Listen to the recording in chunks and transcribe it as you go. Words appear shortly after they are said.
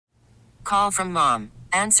Call from mom.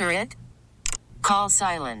 Answer it. Call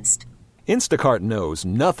silenced. Instacart knows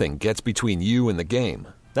nothing gets between you and the game.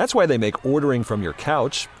 That's why they make ordering from your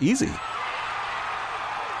couch easy.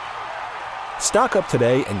 Stock up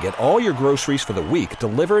today and get all your groceries for the week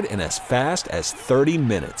delivered in as fast as 30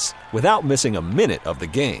 minutes without missing a minute of the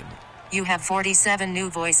game. You have 47 new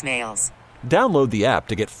voicemails. Download the app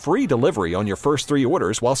to get free delivery on your first 3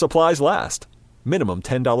 orders while supplies last. Minimum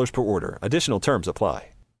 $10 per order. Additional terms apply.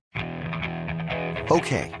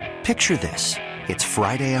 Okay, picture this. It's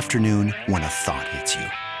Friday afternoon when a thought hits you.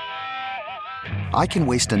 I can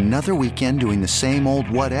waste another weekend doing the same old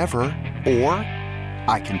whatever, or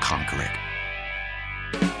I can conquer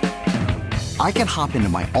it. I can hop into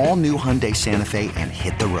my all-new Hyundai Santa Fe and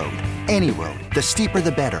hit the road. Any road. The steeper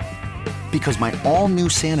the better. Because my all-new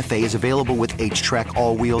Santa Fe is available with H-Track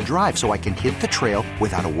all-wheel drive, so I can hit the trail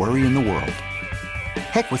without a worry in the world.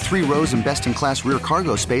 Heck, with 3 rows and best-in-class rear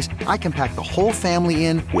cargo space, I can pack the whole family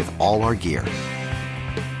in with all our gear.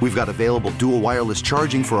 We've got available dual wireless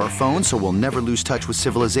charging for our phones, so we'll never lose touch with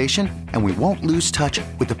civilization, and we won't lose touch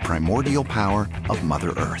with the primordial power of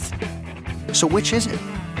Mother Earth. So which is it?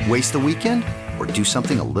 Waste the weekend or do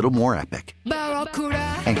something a little more epic?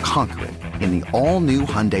 And conquer it in the all-new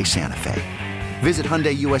Hyundai Santa Fe. Visit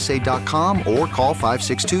HyundaiUSA.com or call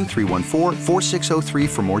 562-314-4603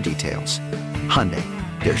 for more details. Hyundai,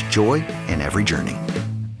 there's joy in every journey.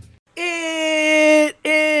 It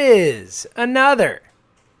is another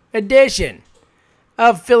edition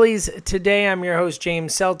of Phillies Today. I'm your host,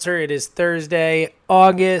 James Seltzer. It is Thursday,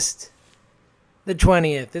 August the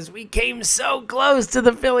 20th, as we came so close to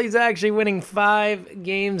the Phillies actually winning 5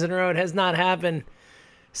 games in a row. It has not happened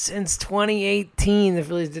since 2018. The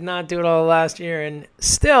Phillies did not do it all last year, and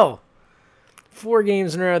still 4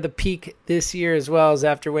 games in a row. The peak this year, as well as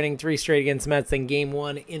after winning 3 straight against the Mets, then Game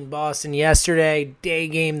 1 in Boston yesterday. Day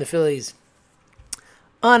game, the Phillies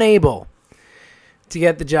unable to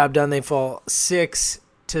get the job done. They fall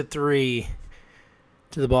 6-3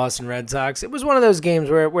 to the Boston Red Sox. It was one of those games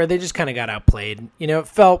where they just kind of got outplayed. You know, it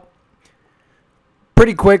felt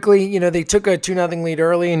pretty quickly. You know, they took a 2-0 lead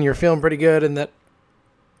early, and you're feeling pretty good. And that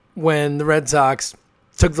when the Red Sox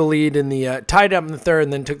took the lead in the tied up in the third,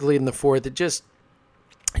 and then took the lead in the fourth, it just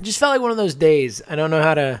felt like one of those days. I don't know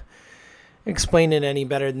how to explain it any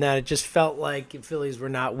better than that. It just felt like the Phillies were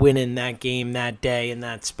not winning that game that day in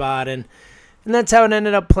that spot, and that's how it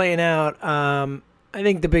ended up playing out. I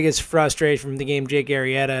think the biggest frustration from the game, Jake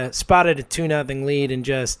Arrieta spotted a 2-0 lead and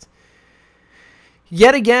just,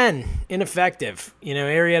 yet again, ineffective. You know,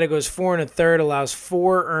 Arrieta goes 4 1/3, allows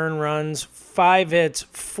 4 earned runs, 5 hits,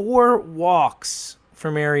 4 walks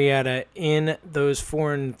from Arrieta in those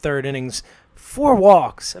 4 1/3 innings. 4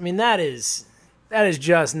 walks. I mean, that is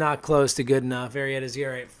just not close to good enough. Arrieta's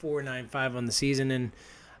ERA at 4.95 on the season.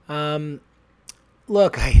 And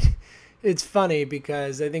look, it's funny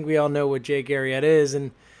because I think we all know what Jake Arrieta is,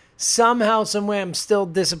 and somehow, someway, I'm still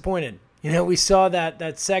disappointed. You know, we saw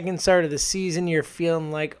that second start of the season. You're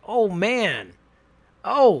feeling like, oh, man.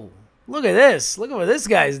 Oh, look at this. Look at what this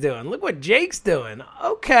guy's doing. Look what Jake's doing.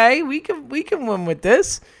 Okay, we can win with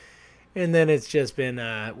this. And then it's just been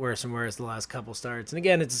worse and worse the last couple starts. And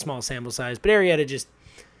again, it's a small sample size, but Arrieta just,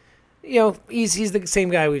 you know, he's the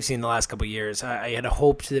same guy we've seen the last couple of years. I had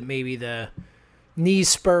hoped that maybe the knee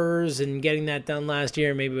spurs and getting that done last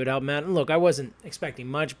year maybe would help him out. And look, I wasn't expecting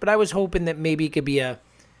much, but I was hoping that maybe he could be a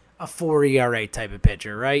 4 ERA type of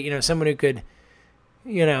pitcher, right? You know, someone who could,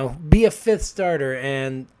 you know, be a 5th starter,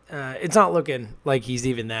 and it's not looking like he's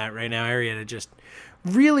even that right now. Arrieta just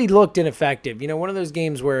really looked ineffective. You know, one of those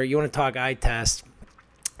games where you want to talk eye test,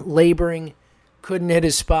 laboring, couldn't hit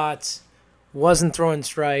his spots, wasn't throwing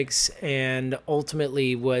strikes, and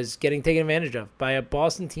ultimately was getting taken advantage of by a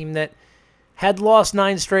Boston team that had lost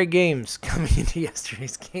 9 straight games coming into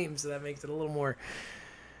yesterday's game, so that makes it a little more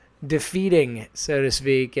defeating, so to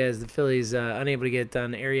speak, as the Phillies unable to get it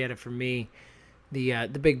done. Arrieta, for me, the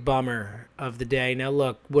big bummer of the day. Now,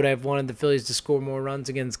 look, would I have wanted the Phillies to score more runs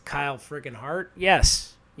against Kyle frickin' Hart?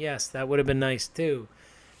 Yes, that would have been nice too,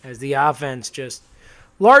 as the offense just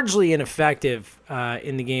largely ineffective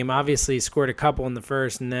in the game. Obviously, scored a couple in the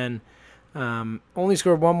first, and then only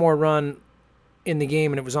scored 1 more run in the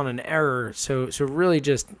game, and it was on an error. So really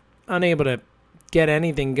just unable to get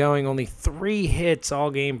anything going. Only 3 hits all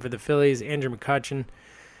game for the Phillies. Andrew McCutchen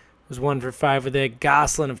was 1 for 5 with it.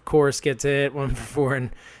 Goslin, of course, gets a hit, 1 for 4, and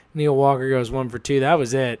Neil Walker goes 1 for 2. That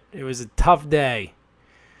was it. It was a tough day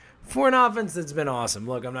for an offense that's been awesome.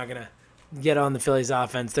 Look, I'm not going to get on the Phillies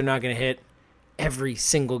offense. They're not going to hit every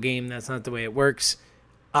single game. That's not the way it works.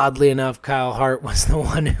 Oddly enough, Kyle Hart was the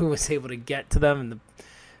one who was able to get to them, and the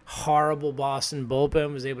horrible Boston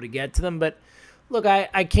bullpen was able to get to them. But look,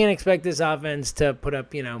 I can't expect this offense to put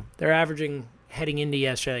up, they're averaging heading into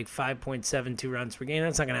yesterday like 5.72 runs per game.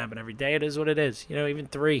 That's not going to happen every day. It is what it is. Even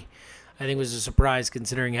 3, I think, was a surprise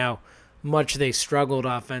considering how much they struggled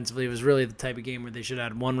offensively. It was really the type of game where they should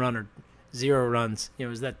have had 1 run or 0 runs. It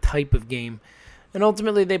was that type of game. And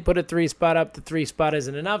ultimately, they put a 3 spot up. The 3 spot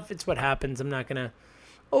isn't enough. It's what happens. I'm not going to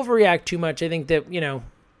overreact too much. I think that,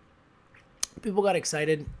 people got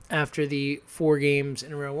excited after the 4 games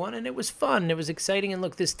in a row won, and it was fun. It was exciting. And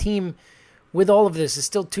look, this team, with all of this, is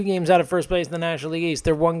still 2 games out of first place in the National League East.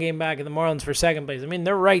 They're 1 game back of the Marlins for second place. I mean,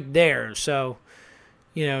 they're right there. So,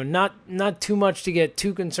 not too much to get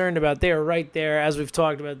too concerned about. They are right there. As we've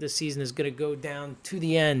talked about, this season is going to go down to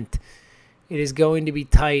the end. It is going to be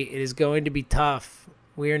tight. It is going to be tough.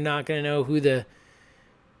 We are not going to know who the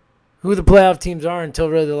playoff teams are until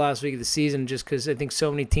really the last week of the season, just because I think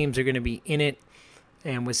so many teams are going to be in it.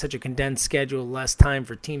 And with such a condensed schedule, less time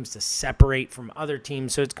for teams to separate from other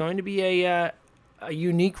teams. So it's going to be a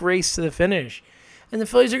unique race to the finish. And the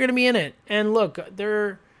Phillies are going to be in it. And look,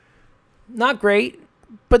 they're not great,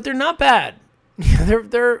 but they're not bad.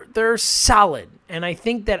 They're solid. And I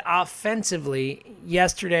think that offensively,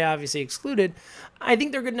 yesterday obviously excluded, I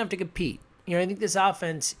think they're good enough to compete. I think this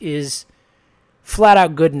offense is flat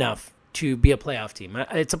out good enough to be a playoff team.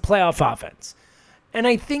 It's a playoff offense. And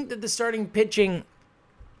I think that the starting pitching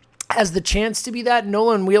has the chance to be that.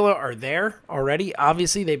 Nola and Wheeler are there already.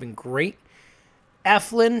 Obviously, they've been great.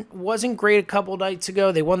 Eflin wasn't great a couple nights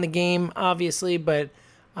ago. They won the game, obviously, but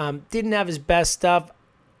didn't have his best stuff.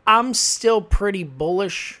 I'm still pretty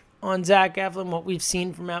bullish on Zach Eflin. What we've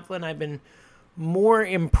seen from Eflin, I've been more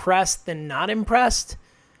impressed than not impressed.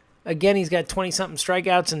 Again, he's got 20-something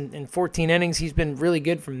strikeouts in 14 innings. He's been really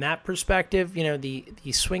good from that perspective.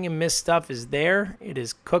 The swing and miss stuff is there. It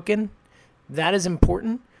is cooking. That is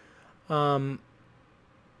important. So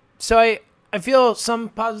I feel some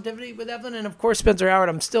positivity with Eflin. And, of course, Spencer Howard.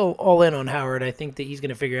 I'm still all in on Howard. I think that he's going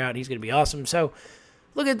to figure out he's going to be awesome. So,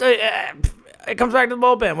 look at it comes back to the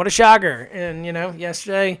bullpen. What a shocker. And,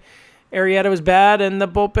 yesterday Arrieta was bad, and the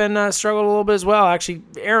bullpen struggled a little bit as well. Actually,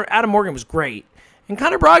 Adam Morgan was great. And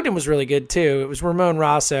Connor Brogdon was really good, too. It was Ramon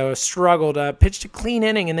Rosso, struggled, pitched a clean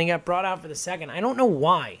inning, and then got brought out for the second. I don't know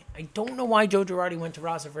why. Joe Girardi went to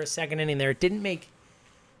Rosso for a second inning there. It didn't make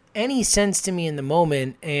any sense to me in the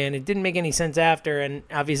moment, and it didn't make any sense after, and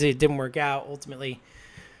obviously it didn't work out. Ultimately,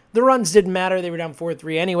 the runs didn't matter. They were down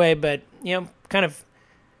 4-3 anyway, but, kind of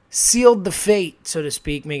sealed the fate, so to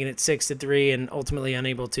speak, making it 6-3, and ultimately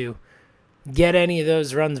unable to get any of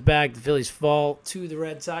those runs back. The Phillies fall to the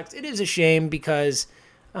Red Sox. It is a shame because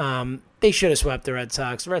they should have swept the Red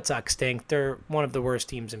Sox. The Red Sox stink. They're one of the worst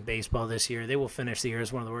teams in baseball this year. They will finish the year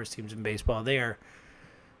as one of the worst teams in baseball. They are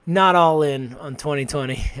not all in on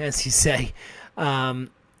 2020, as you say. And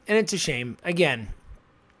it's a shame. Again,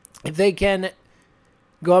 if they can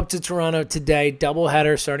go up to Toronto today,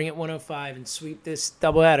 doubleheader starting at 1:05, and sweep this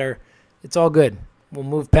doubleheader, it's all good. We'll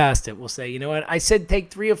move past it. We'll say, you know what? I said take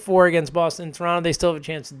 3 of 4 against Boston and Toronto. They still have a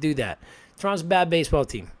chance to do that. Toronto's a bad baseball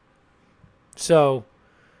team. So,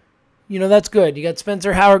 that's good. You got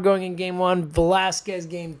Spencer Howard going in game 1, Velasquez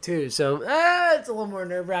game 2. So, it's a little more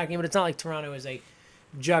nerve-wracking, but it's not like Toronto is a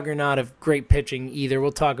juggernaut of great pitching either.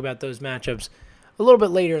 We'll talk about those matchups a little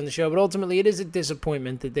bit later in the show, but ultimately it is a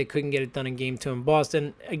disappointment that they couldn't get it done in game 2 in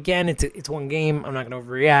Boston. Again, it's one game. I'm not going to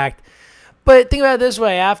overreact. But think about it this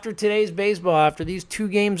way. After today's baseball, after these 2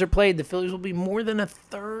 games are played, the Phillies will be more than a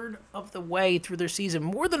third of the way through their season.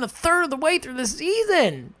 More than a third of the way through the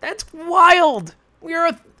season. That's wild. We are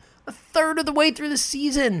a third of the way through the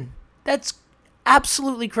season. That's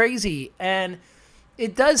absolutely crazy. And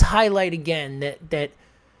it does highlight again that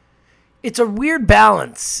it's a weird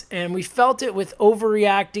balance. And we felt it with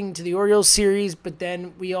overreacting to the Orioles series, but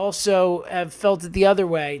then we also have felt it the other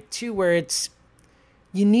way, too, where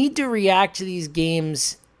you need to react to these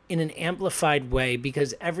games in an amplified way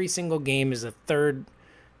because every single game is a third,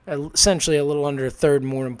 essentially a little under a third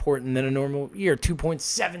more important than a normal year,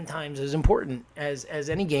 2.7 times as important as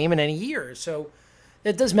any game in any year. So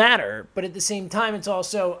that does matter. But at the same time, it's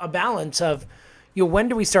also a balance of, when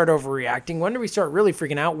do we start overreacting? When do we start really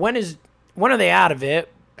freaking out? When are they out of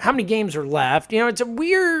it? How many games are left? It's a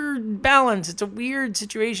weird balance. It's a weird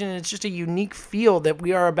situation. And it's just a unique feel that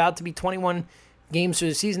we are about to be 21 games through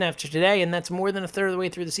the season after today, and that's more than a third of the way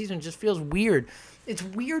through the season. It just feels weird. It's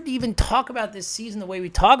weird to even talk about this season the way we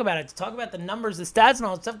talk about it, to talk about the numbers, the stats, and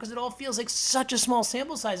all that stuff, because it all feels like such a small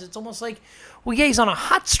sample size. It's almost like, he's on a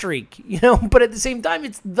hot streak, but at the same time,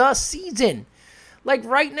 it's the season. Like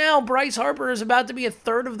right now, Bryce Harper is about to be a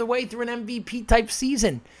third of the way through an MVP-type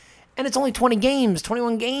season. And it's only 21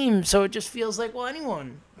 games, so it just feels like, well,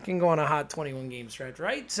 anyone can go on a hot 21-game stretch,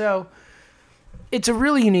 right? So it's a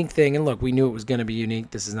really unique thing. And look, we knew it was going to be unique.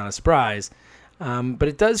 This is not a surprise. But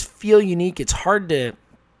it does feel unique. It's hard to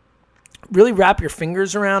really wrap your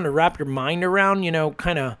fingers around or wrap your mind around,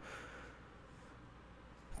 kind of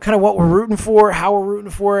what we're rooting for, how we're rooting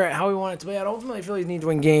for it, how we want it to play out. Ultimately, Phillies need to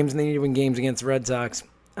win games, and they need to win games against the Red Sox.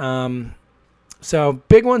 So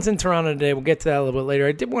big ones in Toronto today. We'll get to that a little bit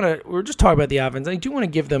later. We were just talking about the offense. I do want to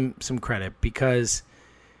give them some credit because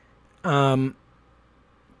they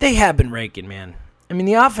have been raking, man. I mean,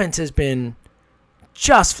 the offense has been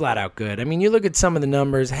just flat out good. I mean, you look at some of the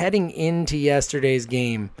numbers heading into yesterday's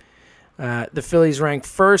game. The Phillies ranked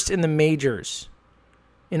first in the majors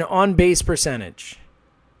in on-base percentage,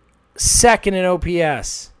 second in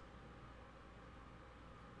OPS.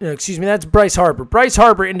 That's Bryce Harper. Bryce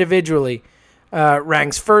Harper individually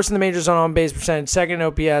ranks first in the majors on on-base percentage, second in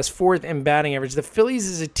OPS, fourth in batting average. The Phillies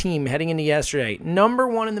as a team heading into yesterday, number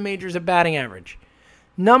 1 in the majors at batting average,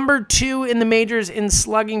 number 2 in the majors in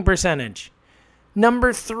slugging percentage,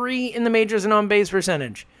 number 3 in the majors in on-base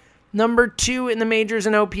percentage, number 2 in the majors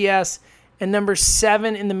in OPS, and number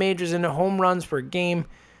 7 in the majors in home runs per game.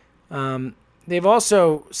 They've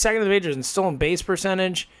also second in the majors in stolen base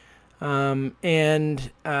percentage,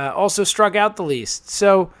 and also struck out the least.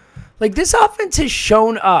 So, this offense has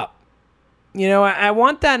shown up. I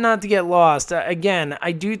want that not to get lost. Again,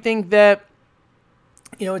 I do think that,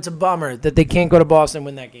 it's a bummer that they can't go to Boston and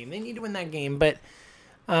win that game. They need to win that game, but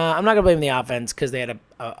I'm not going to blame the offense because they had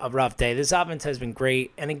a rough day. This offense has been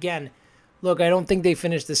great. And again, look, I don't think they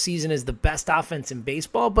finished the season as the best offense in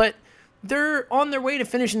baseball, but they're on their way to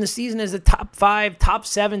finishing the season as a top 5, top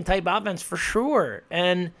 7 type offense for sure.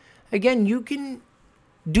 And again, you can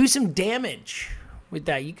do some damage with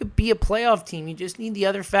that. You could be a playoff team. You just need the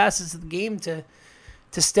other facets of the game to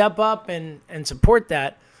step up and support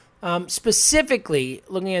that. Specifically,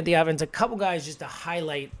 looking at the offense, a couple guys just to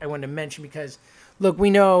highlight I wanted to mention because, look, we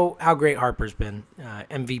know how great Harper's been.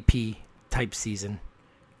 MVP type season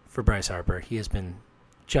for Bryce Harper. He has been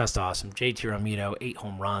just awesome. JT Realmuto, 8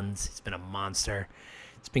 home runs. He's been a monster.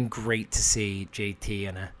 It's been great to see JT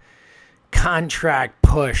in a contract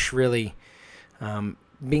push, really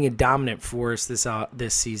being a dominant force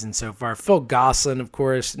this season so far. Phil Gosselin, of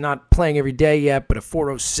course, not playing every day yet, but a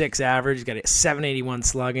 406 average. He's got a 781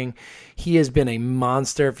 slugging. He has been a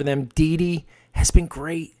monster for them. Didi has been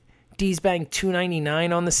great. D's batting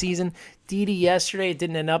 .299 on the season. Didi yesterday, it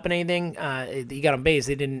didn't end up in anything. He got on base.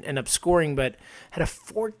 They didn't end up scoring, but had a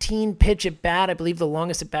 14-pitch at bat. I believe the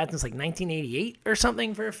longest at bat since 1988 or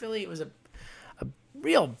something for a Philly. It was a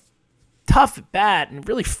real tough at bat and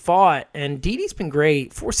really fought. And Didi's been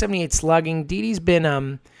great. 478 slugging. Didi's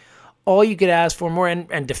been all you could ask for more.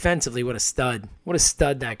 And defensively, what a stud. What a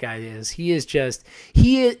stud that guy is. He is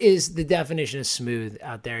the definition of smooth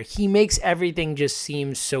out there. He makes everything just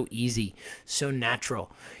seem so easy, so natural.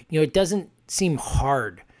 It doesn't seem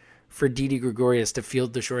hard for Didi Gregorius to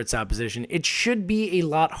field the shortstop position. It should be a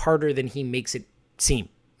lot harder than he makes it seem.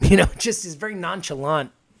 Just is very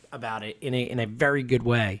nonchalant about it in a very good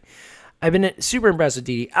way. I've been super impressed with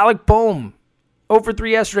Didi. Alec Boehm, 0 for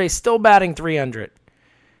 3 yesterday, still batting .300.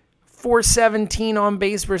 417 on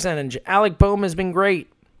base percentage. Alec Boehm has been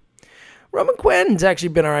great. Roman Quinn's actually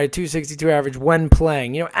been all right, 262 average when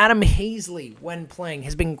playing. Adam Hazley, when playing,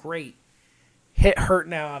 has been great. Hit hurt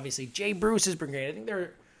now, obviously. Jay Bruce has been great. I think there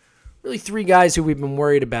are really 3 guys who we've been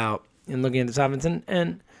worried about in looking at this offense.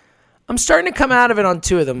 And I'm starting to come out of it on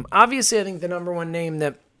 2 of them. Obviously, I think the number 1 name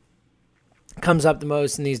that comes up the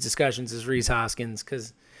most in these discussions is Rhys Hoskins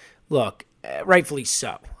because, look, rightfully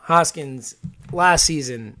so. Hoskins last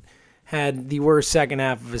season had the worst second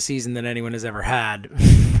half of a season that anyone has ever had.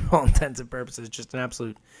 For all intents and purposes, just an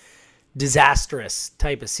absolute disastrous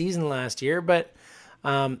type of season last year. But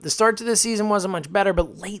the start to this season wasn't much better.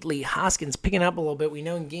 But lately, Hoskins picking up a little bit. We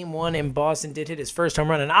know in Game 1 in Boston did hit his first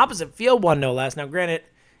home run. An opposite field one, no less. Now, granted,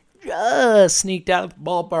 just sneaked out of the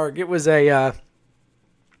ballpark. It was a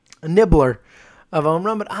nibbler of a home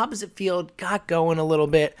run, but opposite field got going a little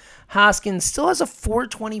bit. Hoskins still has a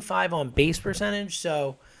 425 on base percentage,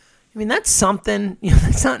 so that's something.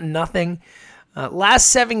 That's not nothing. Last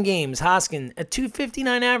 7 games, Hoskins a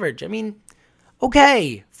 259 average.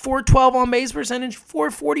 Okay, 412 on base percentage,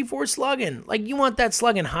 444 slugging. You want that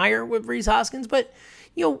slugging higher with Rhys Hoskins, but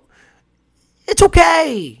it's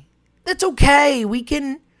okay. That's okay. We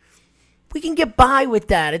can get by with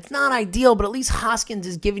that. It's not ideal, but at least Hoskins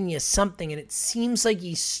is giving you something, and it seems like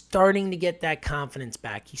he's starting to get that confidence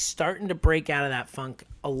back. He's starting to break out of that funk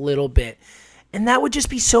a little bit, and that would just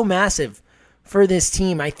be so massive for this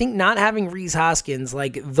team. I think not having Rhys Hoskins,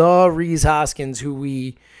 like the Rhys Hoskins who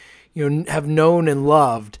we have known and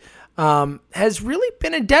loved, has really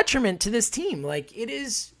been a detriment to this team. Like it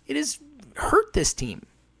is hurt this team.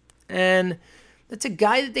 And that's a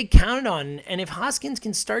guy that they counted on. And if Hoskins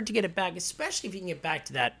can start to get it back, especially if he can get back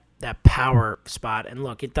to that power spot, and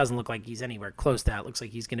look, it doesn't look like he's anywhere close to that. It looks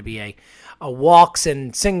like he's going to be a walks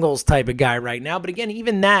and singles type of guy right now. But again,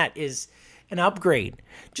 even that is an upgrade.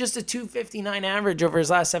 Just a 259 average over his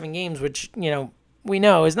last 7 games, which, we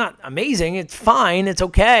know is not amazing. It's fine. It's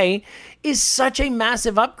okay. Is such a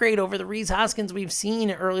massive upgrade over the Rhys Hoskins we've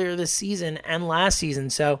seen earlier this season and last season.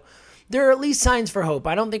 So there are at least signs for hope.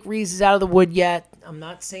 I don't think Rhys is out of the wood yet. I'm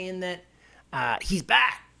not saying that he's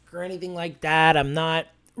back or anything like that. I'm not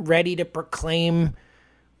ready to proclaim,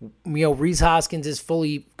 Rhys Hoskins is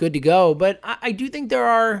fully good to go. But I do think there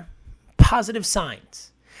are positive signs.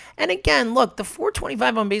 And again, look, the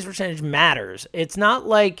 .425 on base percentage matters. It's not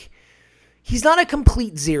like he's not a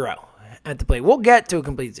complete zero at the plate. We'll get to a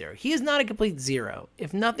complete zero. He is not a complete zero.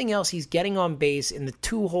 If nothing else, he's getting on base in the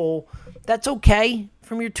 2-hole. That's okay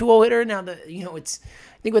from your 2-hole hitter. Now, it's,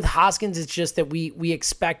 I think with Hoskins, it's just that we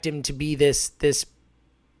expect him to be this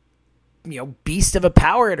beast of a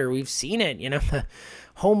power hitter. We've seen it, the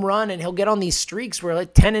home run, and he'll get on these streaks where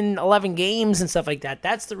like 10 and 11 games and stuff like that.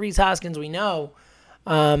 That's the Rhys Hoskins we know.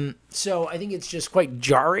 So I think it's just quite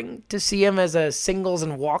jarring to see him as a singles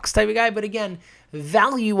and walks type of guy. But again,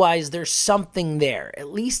 value-wise, there's something there. At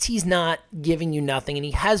least he's not giving you nothing, and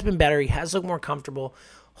he has been better. He has looked more comfortable.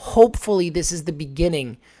 Hopefully this is the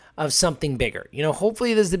beginning of something bigger.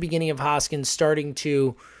 Hopefully this is the beginning of Hoskins starting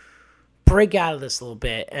to break out of this a little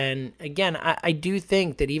bit. And again, I do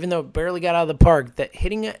think that even though it barely got out of the park, that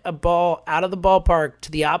hitting a ball out of the ballpark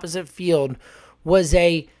to the opposite field was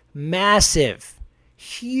a massive,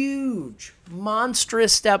 huge,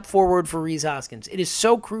 monstrous step forward for Rhys Hoskins. It is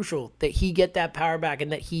so crucial that he get that power back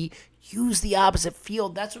and that he use the opposite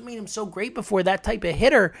field. That's what made him so great before, that type of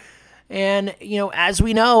hitter. And, as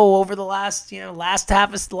we know, over the last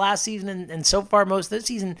half of the last season and so far most of this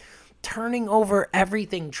season, turning over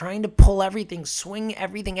everything, trying to pull everything, swing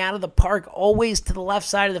everything out of the park, always to the left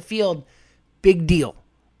side of the field. Big deal.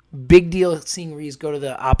 Big deal seeing Rhys go to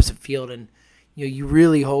the opposite field. And, you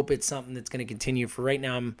really hope it's something that's going to continue. For right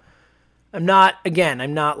now, I'm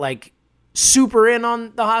not like super in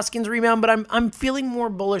on the Hoskins rebound, but I'm feeling more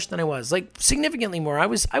bullish than I was, like significantly more. I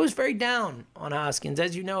was very down on Hoskins.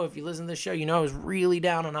 As you know, if you listen to the show, I was really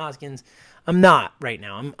down on Hoskins. I'm not right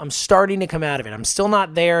now. I'm starting to come out of it. I'm still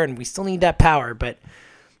not there, and we still need that power, but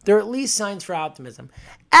there are at least signs for optimism,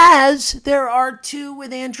 as there are too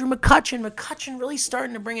with Andrew McCutchen. McCutchen really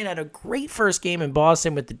starting to bring it. At a great first game in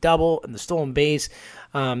Boston with the double and the stolen base.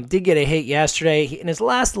 Did get a hit yesterday. In his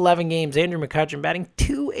last 11 games, Andrew McCutchen batting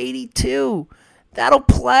 .282. That'll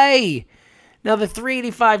play. Now, the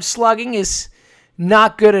 .385 slugging is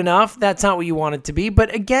not good enough. That's not what you want it to be.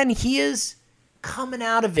 But again, he is coming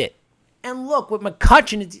out of it. And look, with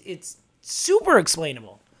McCutchen, it's super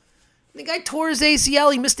explainable. The guy tore his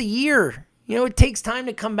ACL. He missed a year. It takes time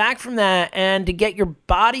to come back from that and to get your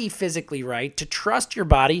body physically right, to trust your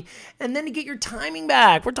body, and then to get your timing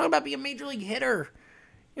back. We're talking about being a major league hitter.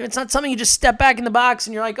 It's not something you just step back in the box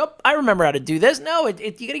and you're like, oh, I remember how to do this. No, you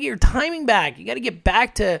got to get your timing back. You got to get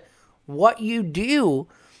back to what you do.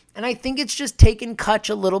 And I think it's just taken Kutch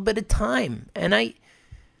a little bit of time. And I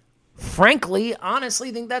frankly,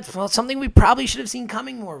 honestly think that's something we probably should have seen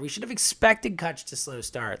coming more. We should have expected Kutch to slow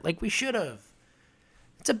start. Like we should have.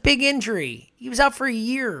 It's a big injury. He was out for a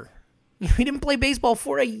year. He didn't play baseball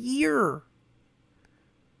for a year.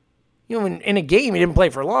 In a game, he didn't play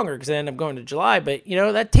for longer because they ended up going to July. But,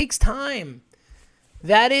 that takes time.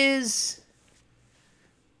 That is,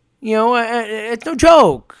 it's no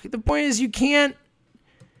joke. The point is you can't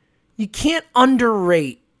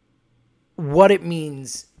underrate what it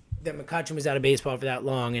means that McCutchen was out of baseball for that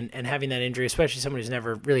long and having that injury, especially someone who's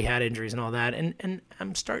never really had injuries and all that. And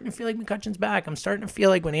I'm starting to feel like McCutchen's back. I'm starting to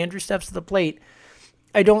feel like when Andrew steps to the plate,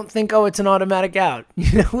 I don't think, it's an automatic out,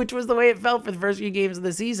 which was the way it felt for the first few games of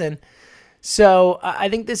the season. So I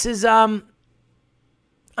think this is, I'm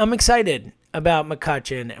excited about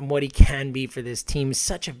McCutchen and what he can be for this team. He's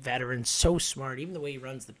such a veteran, so smart. Even the way he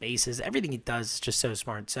runs the bases, everything he does is just so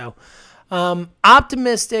smart. So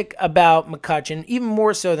optimistic about McCutchen, even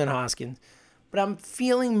more so than Hoskins. But I'm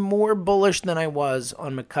feeling more bullish than I was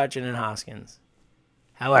on McCutchen and Hoskins.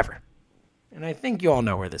 However, and I think you all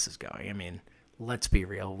know where this is going. I mean, let's be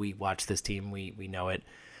real. We watch this team. We know it.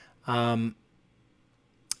 I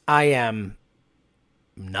am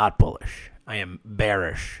not bullish. I am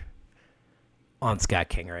bearish on Scott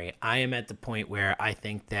Kingery. I am at the point where I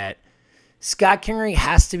think that Scott Kingery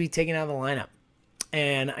has to be taken out of the lineup.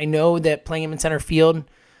 And I know that playing him in center field,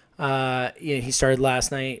 he started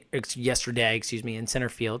yesterday, in center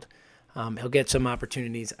field. He'll get some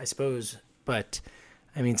opportunities, I suppose. But,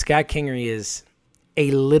 Scott Kingery is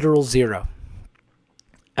a literal zero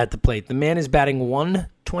at the plate. The man is batting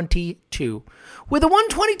 122 with a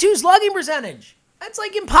 122 slugging percentage. That's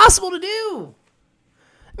impossible to do.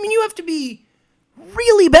 You have to be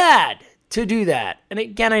really bad to do that. And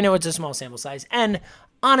again, I know it's a small sample size. And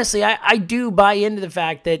honestly, I do buy into the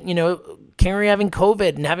fact that, Kingery having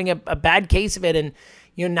COVID and having a bad case of it and,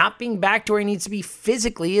 not being back to where he needs to be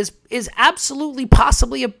physically is absolutely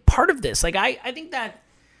possibly a part of this. I think that,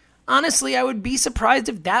 honestly, I would be surprised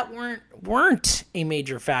if that weren't a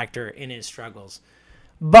major factor in his struggles.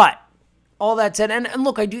 But all that said, and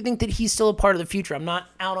look, I do think that he's still a part of the future. I'm not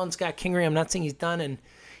out on Scott Kingery. I'm not saying he's done. And,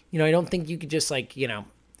 I don't think you could just I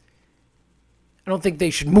don't think they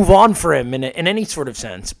should move on for him in any sort of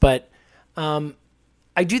sense. But I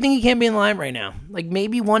do think he can't be in the line right now.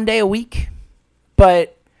 Maybe one day a week.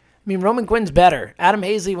 But, Roman Quinn's better. Adam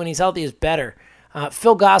Hazley, when he's healthy, is better.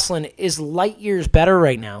 Phil Gosselin is light years better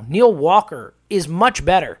right now. Neil Walker is much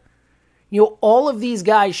better. All of these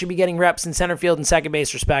guys should be getting reps in center field and second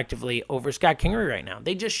base, respectively, over Scott Kingery right now.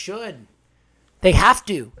 They just should. They have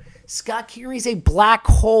to. Scott Kingery's a black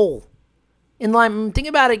hole in line. Think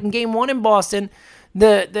about it. In Game 1 in Boston,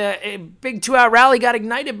 the big 2-out rally got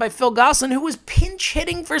ignited by Phil Gosselin, who was pinch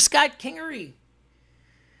hitting for Scott Kingery.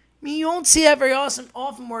 You don't see that very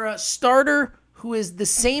often where a starter who is the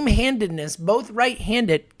same handedness, both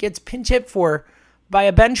right-handed, gets pinch hit for by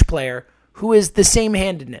a bench player who is the same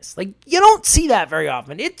handedness. You don't see that very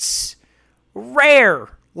often. It's rare,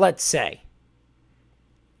 let's say.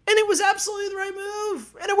 And it was absolutely the right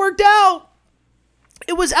move. And it worked out.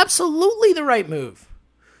 It was absolutely the right move.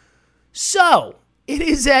 So, it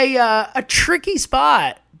is a tricky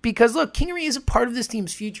spot because, look, Kingery is a part of this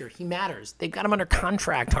team's future. He matters. They've got him under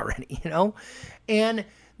contract already, And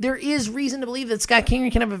there is reason to believe that Scott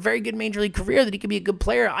Kingery can have a very good major league career, that he could be a good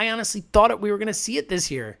player. I honestly thought we were going to see it this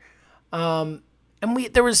year. And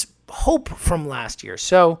there was hope from last year.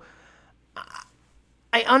 So,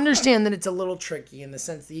 I understand that it's a little tricky in the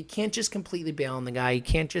sense that you can't just completely bail on the guy. You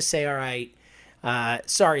can't just say, all right,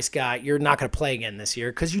 sorry, Scott, you're not going to play again this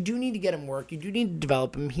year, because you do need to get him work. You do need to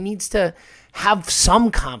develop him. He needs to have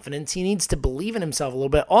some confidence. He needs to believe in himself a little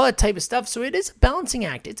bit, all that type of stuff. So it is a balancing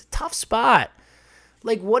act. It's a tough spot.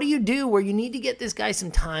 What do you do where you need to get this guy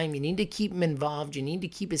some time? You need to keep him involved. You need to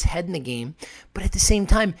keep his head in the game. But at the same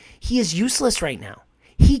time, he is useless right now.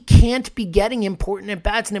 He can't be getting important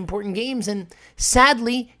at-bats in important games. And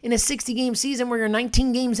sadly, in a 60-game season where you're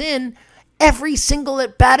 19 games in, every single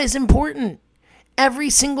at-bat is important.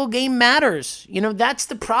 Every single game matters. That's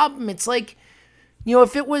the problem. It's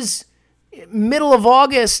if it was middle of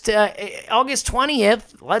August, August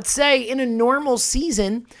 20th, let's say, in a normal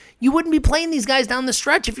season, you wouldn't be playing these guys down the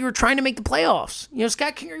stretch if you were trying to make the playoffs.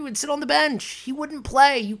 Scott Kingery would sit on the bench. He wouldn't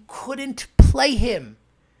play. You couldn't play him.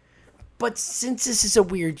 But since this is a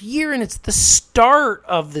weird year and it's the start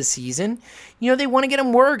of the season, they want to get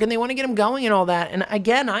him work and they want to get him going and all that. And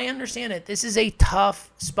again, I understand it. This is a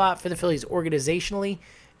tough spot for the Phillies organizationally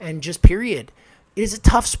and just period. It is a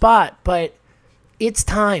tough spot, but it's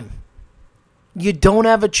time. You don't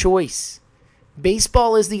have a choice.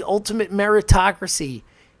 Baseball is the ultimate meritocracy.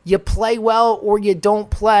 You play well or you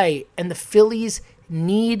don't play. And the Phillies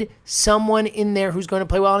need someone in there who's going to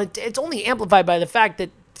play well. And it's only amplified by the fact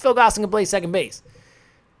that Phil Gosselin can play second base.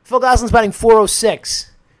 Phil Gosselin's batting .406.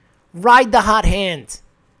 Ride the hot hand.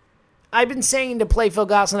 I've been saying to play Phil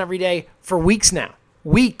Gosselin every day for weeks now.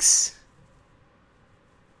 Weeks.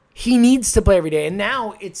 He needs to play every day. And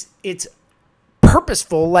now it's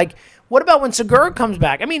purposeful. What about when Segura comes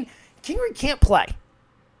back? Kingery can't play.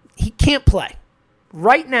 He can't play.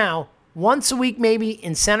 Right now, once a week maybe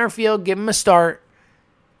in center field, give him a start.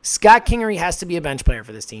 Scott Kingery has to be a bench player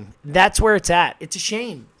for this team. That's where it's at. It's a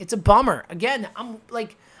shame. It's a bummer. Again,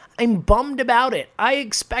 I'm bummed about it. I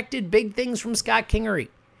expected big things from Scott Kingery.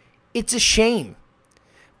 It's a shame.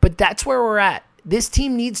 But that's where we're at. This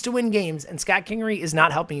team needs to win games, and Scott Kingery is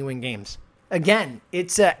not helping you win games. Again,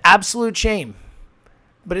 it's an absolute shame.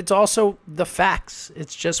 But it's also the facts.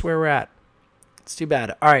 It's just where we're at. It's too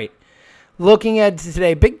bad. All right. Looking at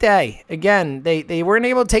today, big day. Again, they weren't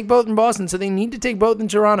able to take both in Boston, so they need to take both in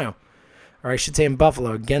Toronto. Or I should say in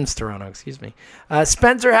Buffalo, against Toronto, excuse me.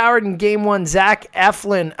 Spencer Howard in Game 1. Zach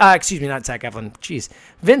Eflin, not Zach Eflin,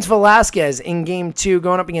 Vince Velasquez in Game 2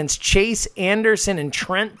 going up against Chase Anderson and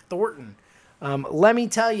Trent Thornton. Let me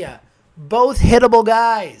tell you, both hittable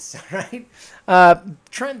guys, right?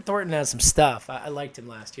 Trent Thornton has some stuff. I liked him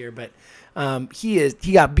last year, but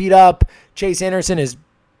he got beat up. Chase Anderson has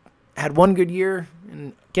had one good year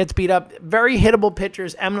and gets beat up. Very hittable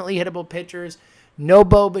pitchers, eminently hittable pitchers. No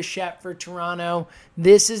Bo Bichette for Toronto.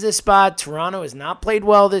 This is a spot. Toronto has not played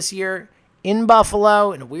well this year. In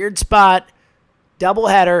Buffalo, in a weird spot.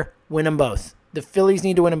 Doubleheader, win them both. The Phillies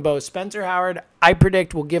need to win them both. Spencer Howard, I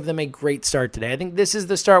predict, will give them a great start today. I think this is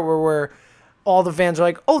the start where all the fans are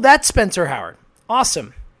like, oh, that's Spencer Howard.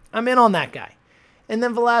 Awesome. I'm in on that guy. And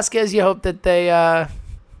then Velasquez, you hope that they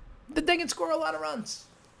can score a lot of runs.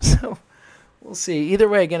 So we'll see. Either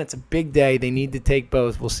way, again, it's a big day. They need to take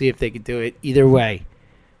both. We'll see if they can do it. Either way,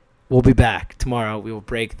 we'll be back tomorrow. We will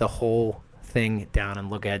break the whole thing down and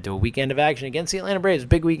look ahead to a weekend of action against the Atlanta Braves.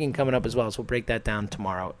 Big weekend coming up as well, so we'll break that down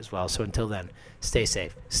tomorrow as well. So until then, stay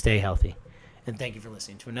safe, stay healthy, and thank you for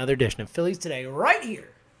listening to another edition of Phillies Today right here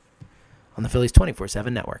on the Phillies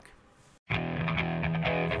 24/7 Network.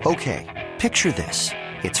 Okay, picture this.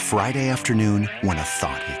 It's Friday afternoon when a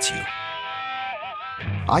thought hits you.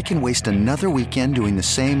 I can waste another weekend doing the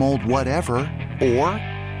same old whatever, or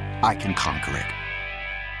I can conquer it.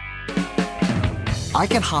 I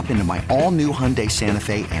can hop into my all-new Hyundai Santa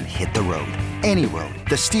Fe and hit the road. Any road.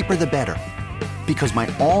 The steeper, the better. Because my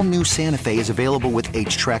all-new Santa Fe is available with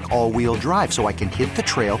H-Track all-wheel drive, so I can hit the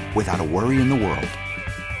trail without a worry in the world.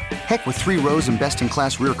 Heck, with 3 rows and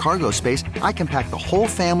best-in-class rear cargo space, I can pack the whole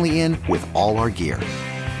family in with all our gear.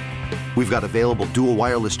 We've got available dual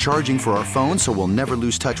wireless charging for our phones, so we'll never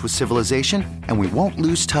lose touch with civilization, and we won't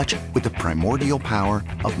lose touch with the primordial power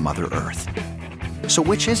of Mother Earth. So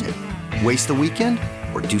which is it? Waste the weekend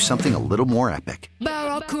or do something a little more epic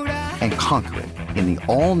and conquer it in the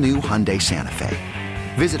all-new Hyundai Santa Fe.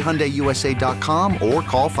 Visit HyundaiUSA.com or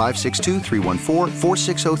call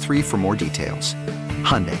 562-314-4603 for more details.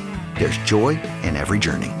 Hyundai, there's joy in every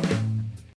journey.